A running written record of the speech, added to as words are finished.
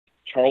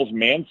Charles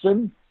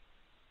Manson,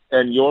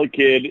 and your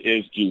kid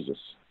is Jesus.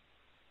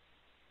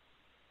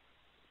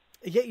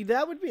 Yeah,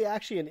 that would be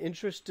actually an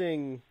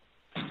interesting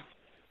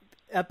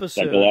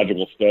episode.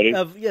 Psychological study?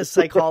 Yes,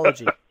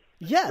 psychology.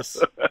 Yes.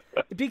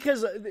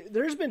 Because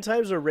there's been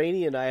times where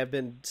Rainey and I have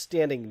been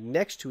standing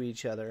next to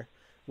each other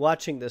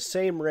watching the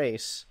same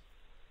race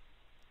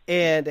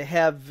and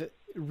have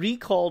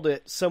recalled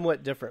it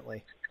somewhat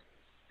differently.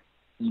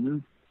 Mm-hmm.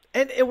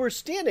 And we're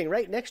standing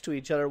right next to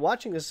each other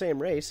watching the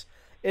same race.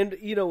 And,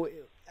 you know,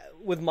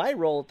 with my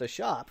role at the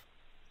shop,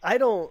 I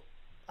don't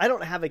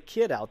have a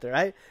kid out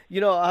there.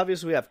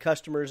 Obviously we have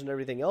customers and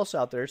everything else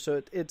out there.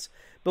 So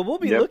but we'll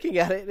be looking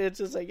at it and it's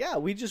just like, yeah,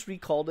 we just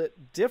recalled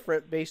it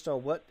different based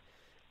on what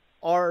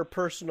our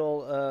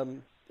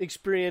personal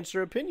experience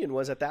or opinion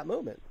was at that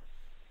moment.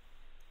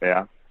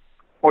 Yeah.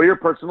 Or your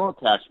personal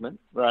attachment,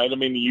 right? I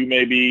mean, you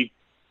may be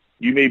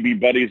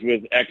buddies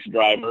with X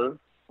driver,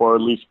 or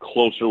at least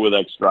closer with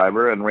X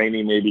driver, and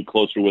Rainey may be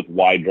closer with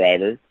Y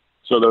driver.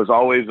 So there's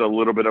always a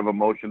little bit of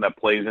emotion that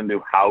plays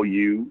into how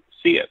you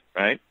see it,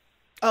 right?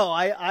 Oh,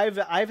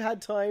 I've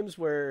had times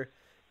where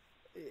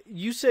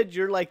you said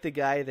you're like the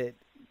guy that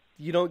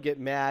you don't get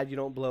mad, you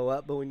don't blow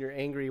up, but when you're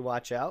angry,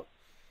 watch out.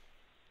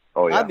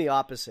 Oh yeah. I'm the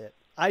opposite.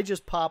 I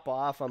just pop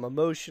off. I'm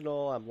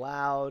emotional. I'm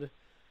loud,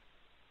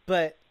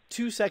 but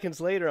 2 seconds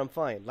later, I'm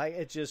fine. Like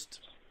it just.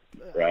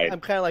 Right. I'm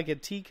kind of like a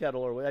tea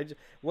kettle, or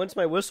once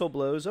my whistle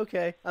blows,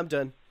 okay, I'm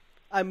done.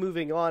 I'm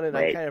moving on, and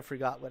I kind of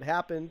forgot what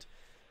happened.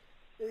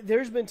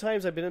 There's been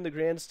times I've been in the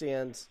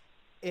grandstands,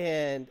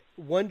 and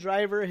one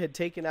driver had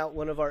taken out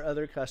one of our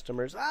other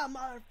customers.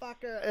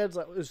 Motherfucker! And it's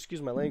like,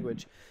 excuse my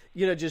language.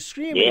 Just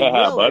screaming and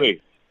yelling.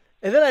 Buddy.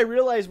 And then I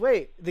realized,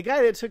 wait, the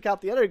guy that took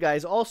out the other guy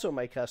is also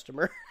my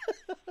customer.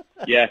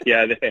 Yeah.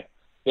 They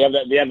have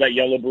that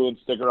yellow, blue, and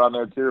sticker on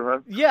there too,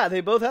 huh? Yeah,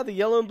 they both have the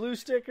yellow and blue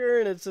sticker,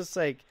 and it's just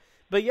like.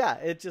 But yeah,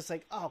 it's just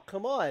like, oh,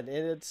 come on.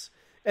 And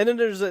then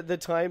there's the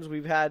times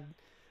we've had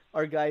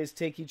our guys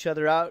take each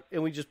other out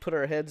and we just put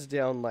our heads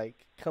down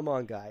like, come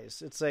on,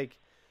 guys. It's like,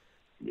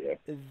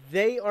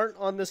 they aren't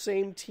on the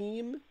same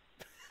team,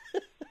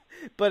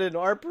 but in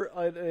our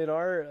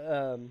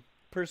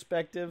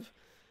perspective,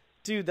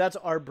 dude, that's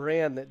our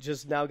brand that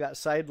just now got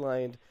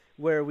sidelined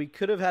where we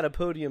could have had a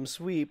podium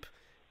sweep.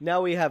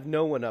 Now we have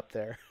no one up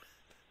there.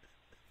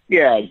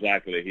 Yeah,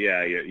 exactly.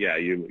 Yeah.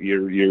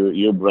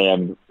 Your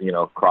brand,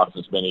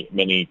 crosses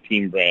many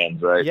team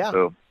brands, right? Yeah.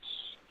 So,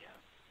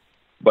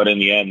 but in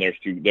the end, there's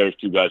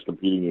two guys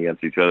competing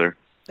against each other.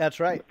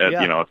 That's right. As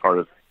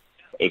hard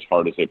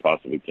as they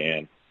possibly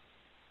can.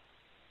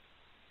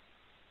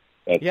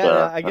 I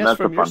guess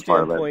from your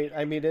standpoint,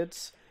 I mean,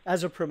 it's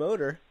as a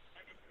promoter,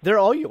 they're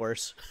all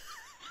yours.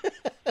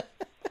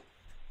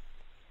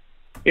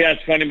 Yeah,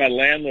 it's funny. My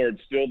landlord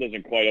still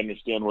doesn't quite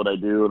understand what I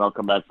do, and I'll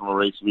come back from a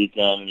race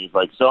weekend, and he's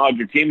like, "So how'd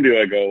your team do?"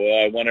 I go,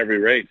 "Well, I won every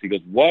race." He goes,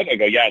 "What?" I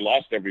go, "Yeah, I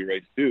lost every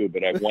race too,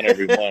 but I won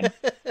every one."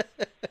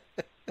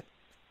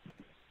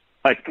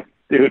 Like,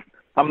 dude,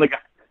 I'm the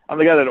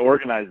guy that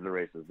organizes the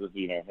races,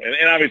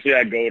 and obviously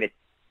I go to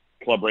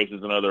club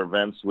races and other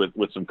events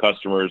with some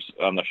customers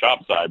on the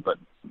shop side, but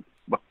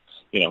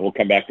we'll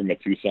come back from a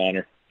Tucson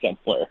or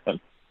somewhere,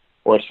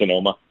 or a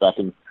Sonoma back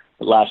in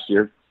last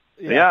year.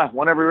 Yeah,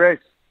 won every race.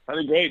 I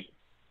did great.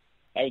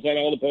 I was on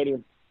all the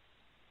podium.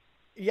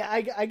 Yeah,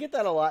 I get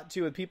that a lot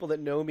too with people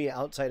that know me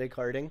outside of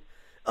karting.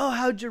 Oh,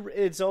 how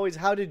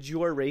did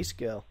your race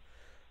go?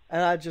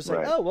 And I'm just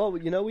like, oh, well,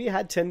 we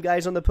had 10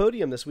 guys on the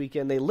podium this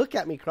weekend. They look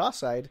at me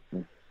cross-eyed.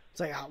 It's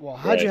like, well,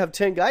 how'd you have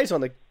 10 guys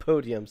on the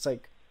podium? It's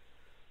like,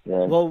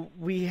 well,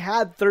 we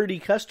had 30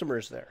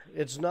 customers there.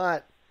 It's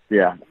not.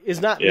 Yeah.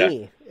 It's not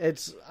me.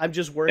 I'm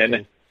just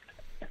working.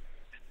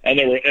 And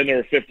there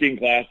were 15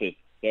 classes.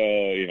 So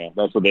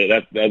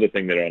that's the other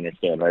thing they don't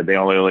understand, right? They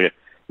only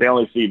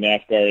see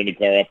NASCAR,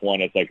 IndyCar, F1.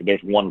 It's like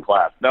there's one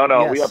class.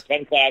 No, we have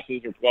 10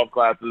 classes or 12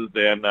 classes,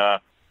 and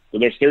so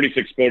there's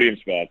 36 podium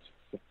spots.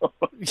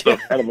 So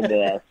kind of a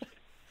morale.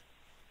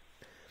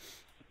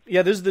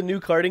 Yeah, this is the new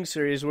karting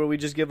series where we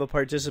just give a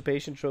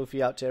participation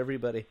trophy out to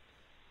everybody.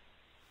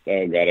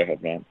 Oh God, I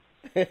hope not.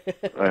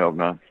 I hope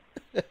not.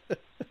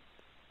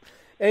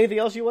 Anything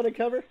else you want to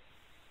cover?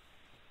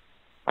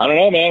 I don't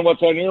know, man.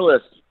 What's on your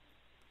list?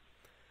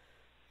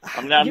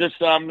 I'm just,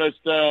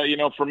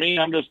 for me,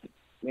 I'm just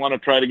want to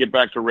try to get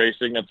back to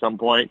racing at some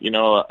point.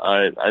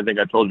 I think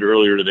I told you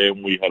earlier today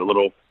when we had a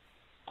little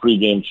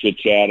pregame chit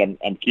chat.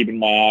 I'm keeping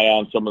my eye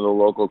on some of the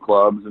local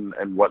clubs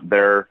and what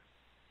they're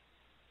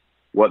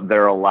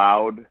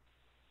allowed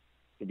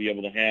to be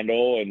able to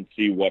handle and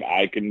see what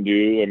I can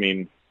do. I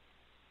mean,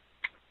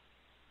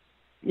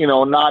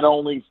 not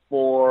only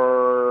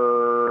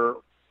for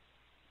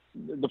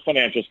the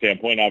financial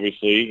standpoint,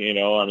 obviously, I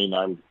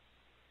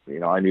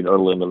need to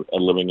earn a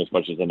living as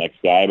much as the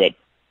next guy,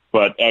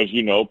 but as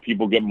you know,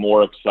 people get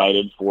more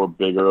excited for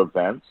bigger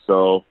events.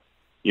 So,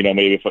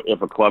 maybe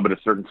if a club at a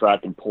certain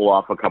track can pull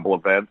off a couple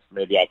events,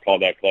 maybe I'll call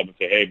that club and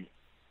say, "Hey,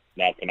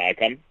 now can I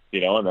come?"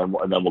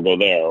 And then we'll go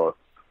there.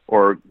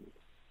 Or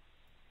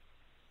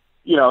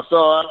So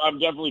I'm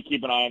definitely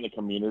keeping an eye on the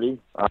community.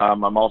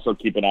 I'm also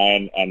keeping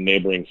an eye on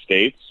neighboring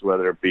states,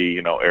 whether it be,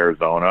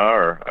 Arizona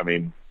or,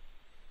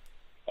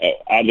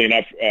 oddly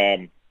enough,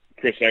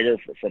 Chris Egger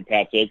from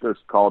Pat's Acres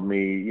called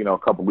me, a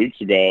couple weeks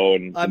ago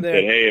and said,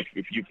 hey,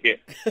 if you can't.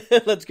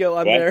 Let's go.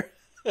 I'm there.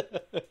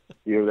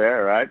 You're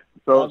there, right?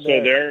 So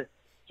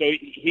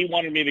he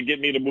wanted me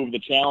to move the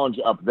challenge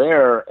up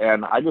there,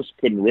 and I just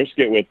couldn't risk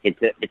it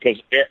because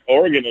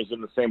Oregon is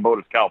in the same boat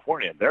as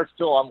California. They're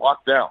still on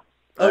lockdown.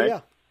 Right? Oh,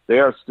 yeah. They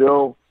are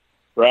still,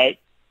 right?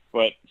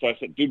 But so I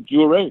said, dude,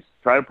 do a race.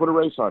 Try to put a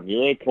race on.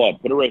 You're a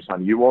club. Put a race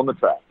on. You own the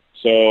track.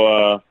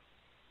 So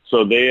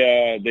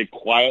they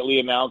quietly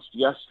announced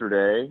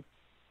yesterday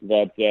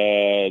that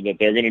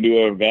they're going to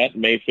do an event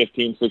May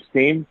 15,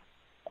 16,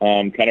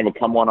 kind of a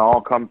come one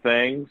all come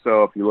thing.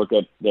 So if you look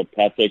at the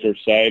Pat Acres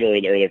site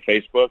or their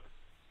Facebook,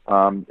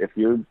 if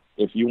you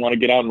want to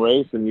get out and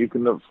race and you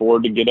can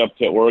afford to get up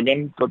to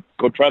Oregon,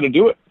 go try to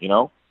do it.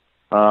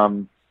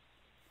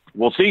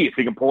 We'll see if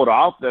he can pull it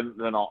off.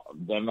 Then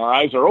our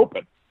eyes are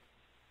open.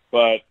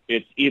 But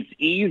it's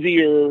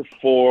easier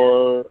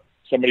for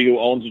somebody who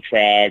owns a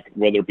track,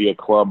 whether it be a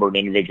club or an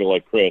individual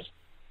like Chris,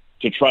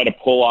 to try to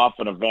pull off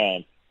an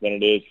event than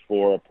it is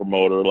for a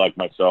promoter like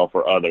myself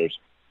or others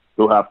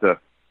who have to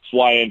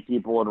fly in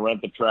people and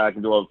rent the track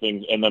and do other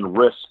things and then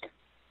risk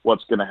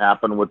what's going to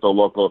happen with the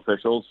local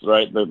officials,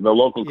 right? The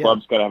local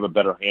clubs got to have a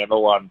better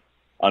handle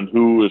on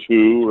who is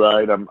who,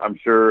 right? I'm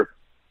sure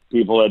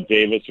people at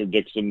Davis or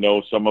Dixon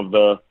know some of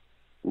the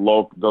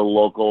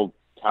local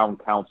town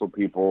council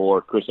people,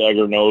 or Chris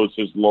Egger knows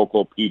his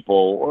local people,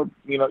 or,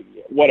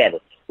 whatever.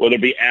 Whether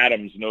it be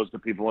Adams knows the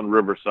people in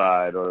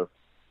Riverside or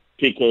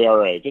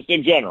PKRA, just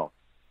in general.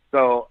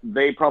 So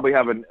they probably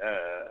have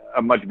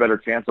a much better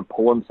chance of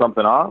pulling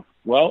something off.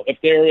 Well, if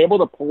they're able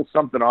to pull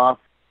something off,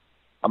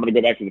 I'm going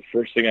to go back to the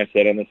first thing I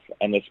said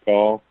on this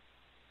call.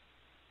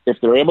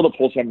 If they're able to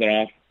pull something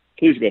off,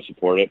 please go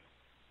support it.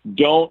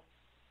 Don't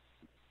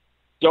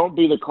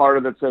be the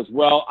carter that says,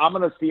 well, I'm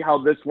going to see how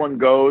this one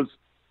goes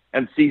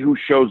and see who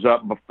shows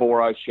up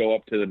before I show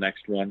up to the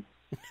next one.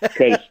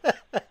 Because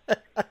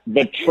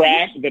the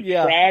track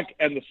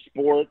and the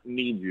sport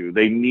need you.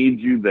 They need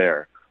you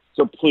there.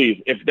 So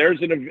please,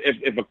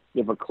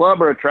 if a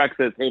club or a track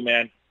says, hey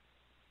man,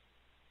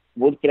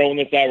 we're throwing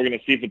this out, we're going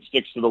to see if it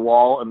sticks to the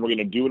wall, and we're going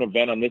to do an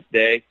event on this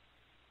day,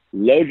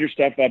 load your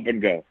stuff up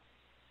and go.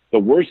 The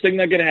worst thing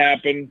that could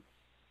happen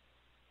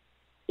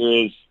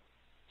is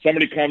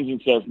somebody comes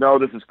and says, no,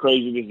 this is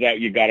crazy, this is that,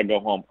 you got to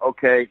go home.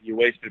 Okay, you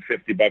wasted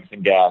 $50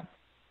 in gas.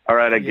 All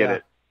right, I get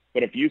it.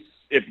 But if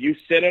you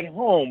sit at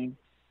home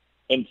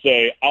and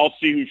say, I'll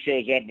see who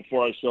shows up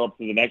before I show up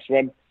to the next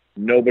one,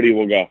 nobody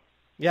will go.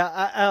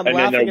 Yeah, I'm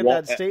laughing at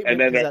that statement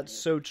because that's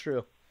so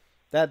true.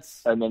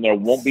 And then there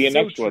won't be a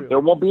next one. There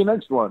won't be a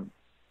next one.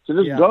 So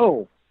just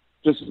go.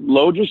 Just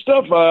load your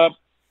stuff up.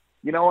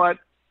 You know what?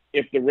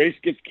 If the race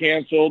gets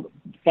canceled,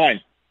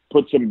 fine.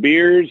 Put some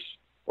beers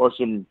or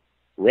some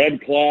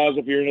Red Claws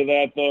if you're into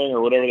that thing,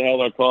 or whatever the hell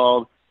they're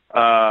called.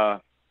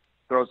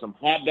 Throw some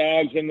hot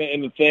dogs in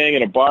the thing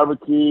and a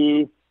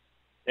barbecue,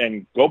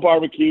 and go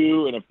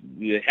barbecue. And if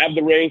you have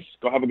the race,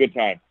 go have a good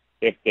time.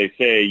 If they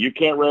say you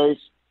can't race,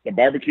 then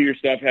barbecue your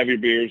stuff, have your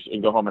beers,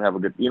 and go home and have a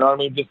good. You know what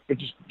I mean?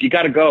 Just you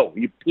got to go.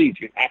 You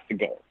have to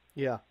go.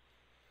 Yeah,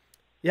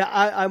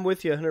 I'm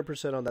with you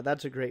 100% on that.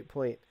 That's a great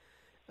point.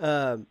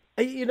 And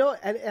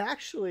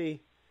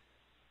actually,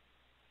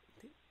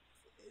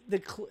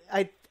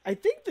 I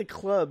think the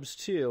clubs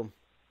too,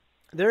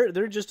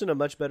 they're just in a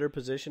much better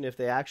position if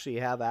they actually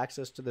have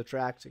access to the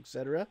tracks,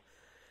 etc.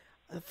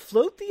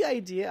 Float the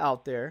idea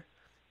out there,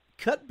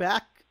 cut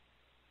back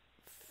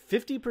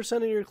 50%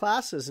 of your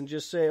classes, and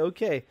just say,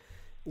 okay,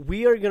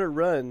 we are going to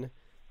run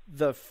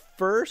the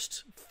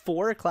first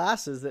 4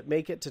 classes that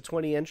make it to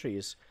 20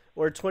 entries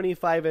or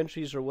 25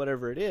 entries or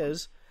whatever it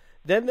is.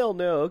 Then they'll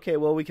know, okay,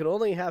 well, we can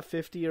only have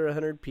 50 or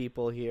 100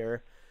 people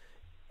here.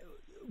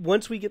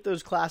 Once we get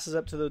those classes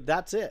up to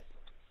that's it.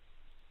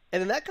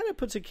 And then that kind of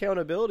puts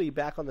accountability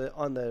back on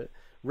the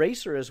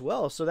racer as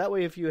well. So that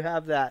way, if you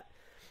have that,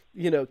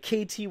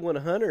 KT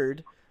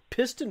 100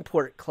 piston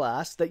port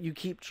class that you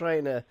keep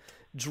trying to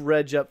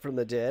dredge up from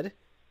the dead,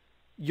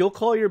 you'll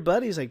call your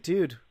buddies like,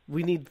 dude,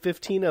 we need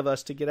 15 of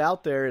us to get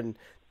out there, and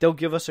they'll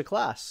give us a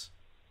class.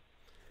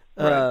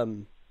 Right.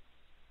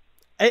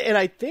 And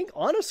I think,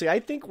 honestly,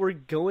 we're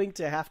going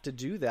to have to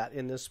do that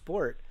in this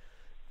sport,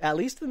 at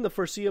least in the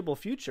foreseeable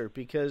future,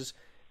 because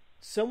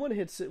someone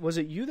was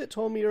it you that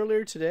told me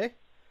earlier today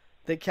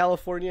that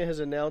California has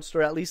announced,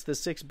 or at least the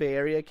 6 Bay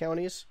Area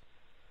counties,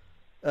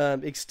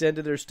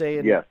 extended their stay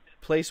in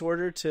place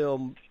order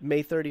till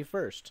May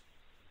 31st.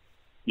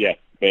 Yeah,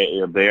 Bay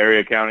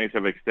Area counties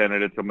have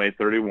extended it till May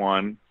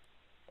 31.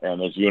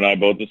 And as you and I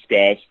both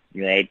discussed,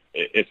 right,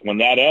 it's when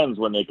that ends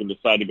when they can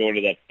decide to go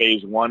into that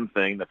phase 1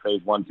 thing, the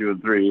phase 1, 2, and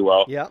 3.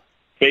 Well,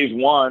 phase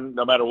 1,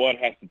 no matter what,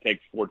 has to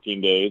take 14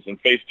 days, and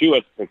phase 2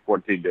 has to take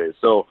 14 days.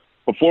 So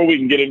before we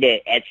can get into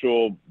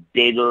actual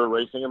bigger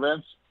racing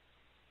events,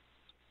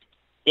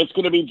 it's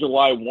going to be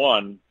July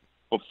 1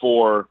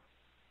 before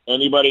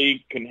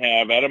anybody can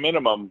have, at a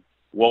minimum,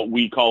 what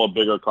we call a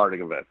bigger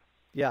karting event.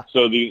 Yeah.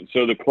 So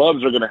the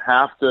clubs are going to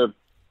have to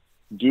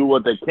do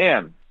what they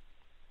can.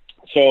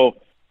 So,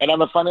 and on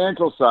the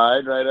financial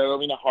side, right, I don't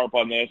mean to harp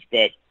on this,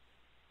 but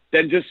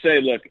then just say,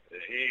 look,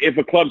 if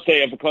a club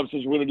says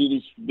we're going to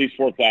do these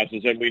 4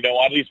 classes, and we know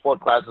out of these 4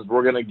 classes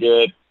we're going to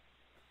get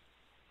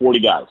 40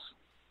 guys,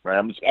 right?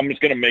 I'm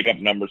just going to make up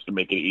numbers to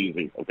make it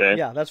easy, okay?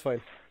 Yeah, that's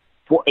fine.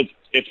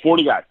 It's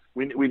 40 guys.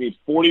 We need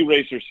 40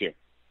 racers here,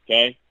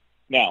 okay?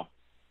 Now,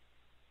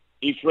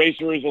 each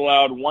racer is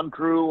allowed 1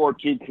 crew or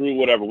 2 crew,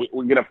 whatever.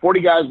 We get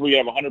 40 guys. We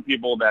have 100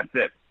 people. That's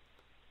it.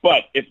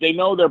 But if they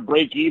know they're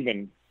break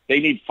even, they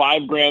need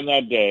 $5,000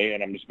 that day,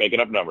 and I'm just making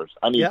up numbers.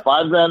 I need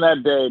 $5,000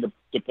 that day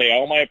to pay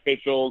all my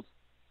officials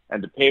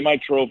and to pay my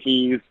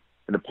trophies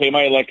and to pay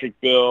my electric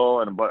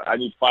bill, but I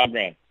need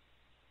 $5,000.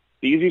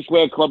 The easiest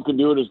way a club can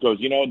do it is goes,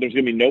 there's going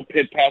to be no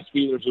pit pass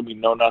fee. There's going to be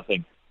no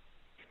nothing.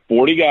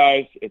 40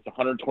 guys, it's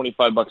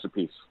 $125 a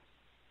piece.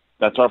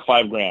 That's our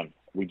 $5,000.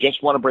 We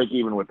just want to break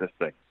even with this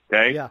thing,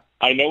 okay? Yeah.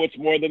 I know it's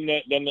more than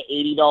the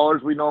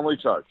 $80 we normally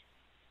charge.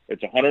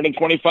 It's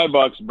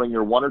 $125. Bring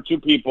your 1 or 2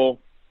 people.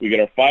 We get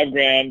our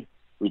 $5,000.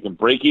 We can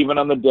break even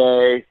on the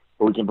day,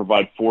 or we can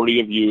provide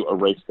 40 of you a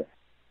race day,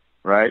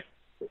 right?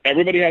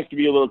 Everybody has to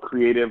be a little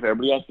creative.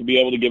 Everybody has to be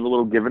able to give a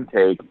little give and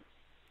take,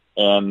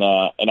 and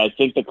I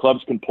think the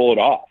clubs can pull it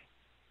off.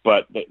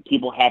 But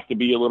people have to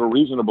be a little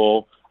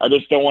reasonable. I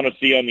just don't want to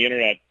see on the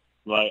internet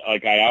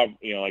like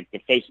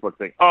the Facebook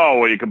thing. Oh,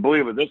 well, you can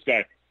believe it. This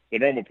guy, the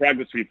normal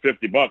practice fee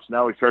 $50.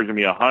 Now he's charging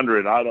me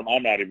 $100.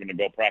 I'm not even going to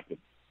go practice.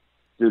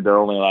 Dude, they're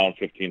only allowing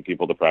 15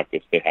 people to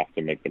practice. They have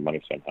to make the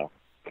money somehow.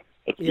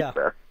 Let's be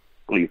fair,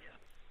 please.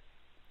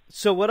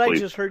 So what I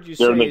just heard you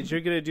say is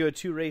you're going to do a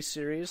 2-race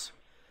series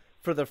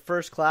for the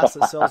first class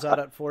that sells out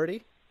at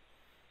 40?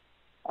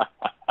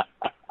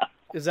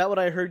 Is that what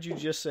I heard you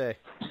just say?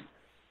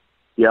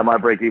 Yeah, my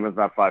break even's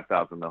not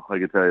 5,000 though. I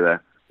can tell you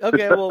that.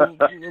 Okay, well,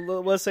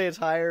 let's say it's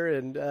higher,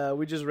 and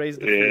we just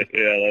raised the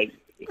fee.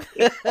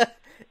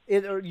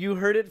 Yeah. You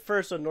heard it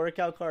first on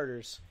Norcal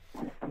Karters.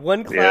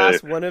 1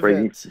 class, 1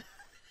 event.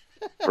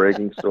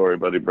 Breaking story,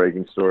 buddy.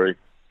 Breaking story.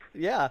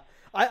 Yeah,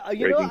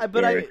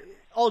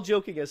 all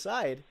joking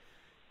aside,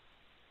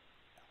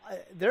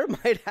 there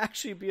might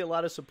actually be a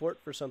lot of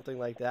support for something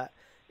like that,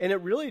 and it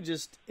really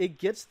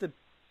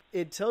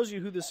it tells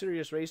you who the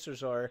serious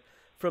racers are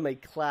from a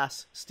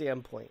class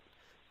standpoint.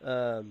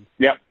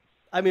 Yep.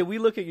 I mean, we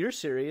look at your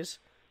series.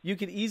 You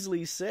could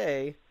easily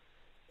say,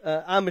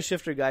 I'm a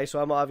shifter guy,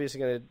 so I'm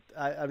obviously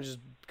I'm just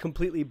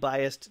completely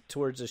biased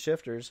towards the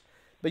shifters.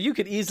 But you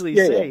could easily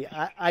say,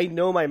 I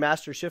know my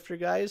master shifter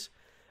guys.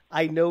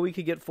 I know we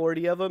could get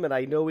 40 of them, and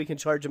I know we can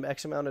charge them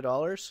X amount of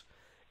dollars.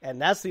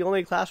 And that's the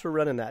only class we're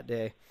running that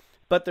day.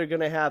 But they're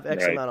going to have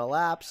X amount of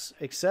laps,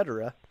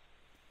 etc.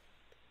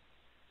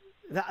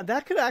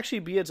 That could actually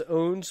be its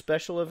own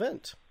special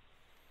event.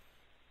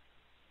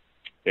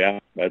 Yeah,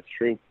 that's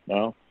true.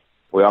 No.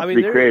 We have to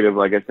be creative.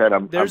 Like I said,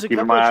 I'm keeping my eyes open. There's a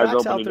couple of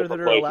tracks out there that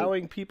are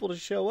allowing people to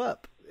show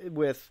up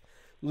with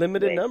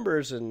limited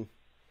numbers. And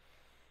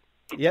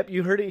yep,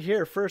 you heard it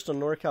here first on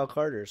Norcal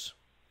Karters.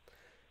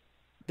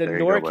 The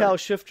NorCal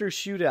Shifter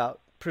Shootout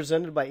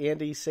presented by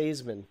Andy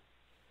Seesemann.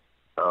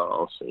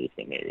 Oh,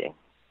 Seesemann, there you go.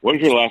 What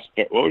was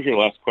your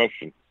last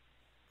question?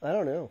 I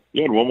don't know.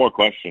 You had one more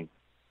question.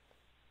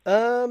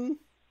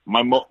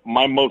 My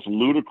most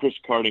ludicrous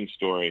karting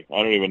story.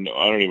 I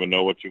don't even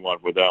know what you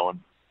want with that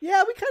one.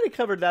 Yeah, we kind of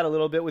covered that a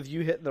little bit with you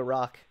hitting the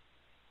rock.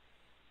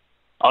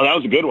 Oh, that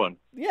was a good one.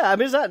 Yeah, I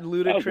mean it's not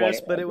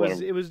ludicrous, but it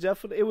was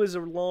definitely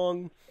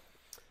along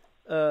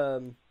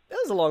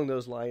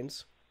those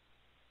lines.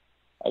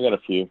 I got a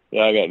few.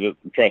 Yeah,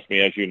 trust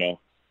me, as you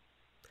know.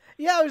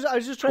 Yeah, I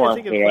was just trying to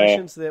think of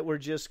questions that were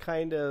just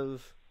kind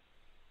of.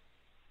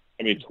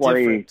 I mean,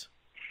 20, different.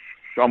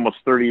 Almost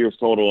 30 years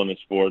total in the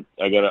sport.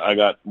 I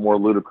got more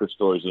ludicrous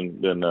stories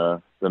than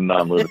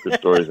non-ludicrous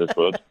stories, I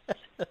suppose.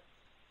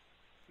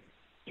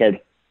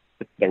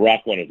 The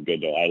rock one is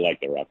good though. I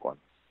like the rock one.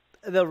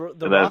 The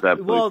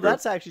rock.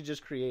 That's actually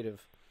just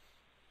creative.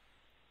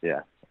 Yeah,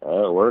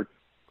 it worked.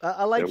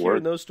 I like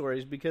hearing those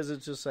stories because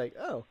it's just like,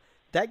 oh,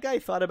 that guy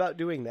thought about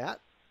doing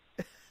that.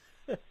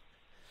 That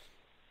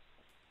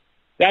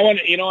one,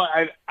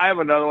 I have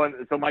another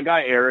one. So my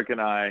guy Eric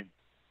and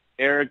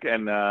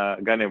a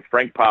guy named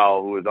Frank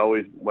Powell, who was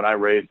always, when I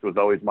raced, was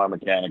always my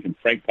mechanic. And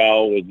Frank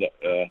Powell was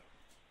the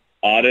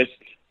oddest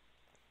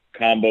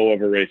combo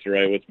of a racer,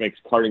 right? Which makes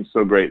karting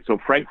so great. So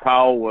Frank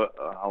Powell,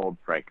 how old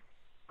Frank?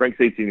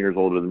 Frank's 18 years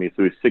older than me,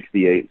 so he's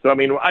 68. So, I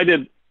mean, I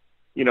did,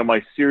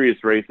 my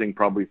serious racing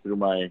probably through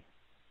my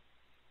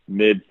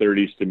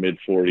mid-30s to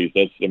mid-40s.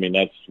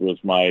 That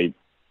was my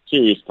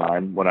serious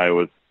time when I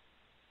was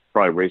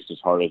probably raced as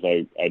hard as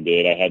I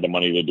did. I had the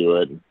money to do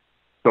it.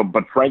 So,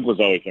 but Frank was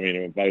always,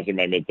 if I was in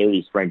my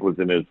mid-30s, Frank was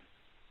in his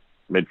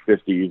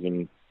mid-50s,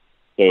 and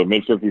so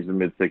mid-50s and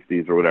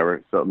mid-60s or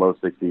whatever, so low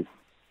 60s.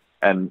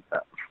 And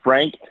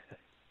Frank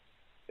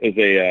is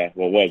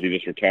he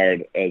just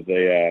retired as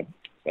a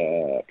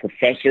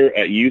professor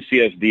at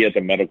UCSD at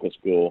the medical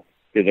school.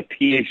 He has a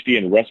PhD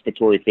in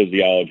respiratory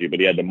physiology, but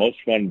he had the most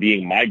fun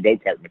being my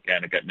go-kart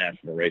mechanic at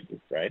national races,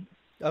 right?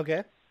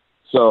 Okay.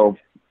 So,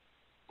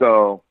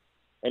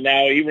 and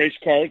now he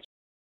raced karts.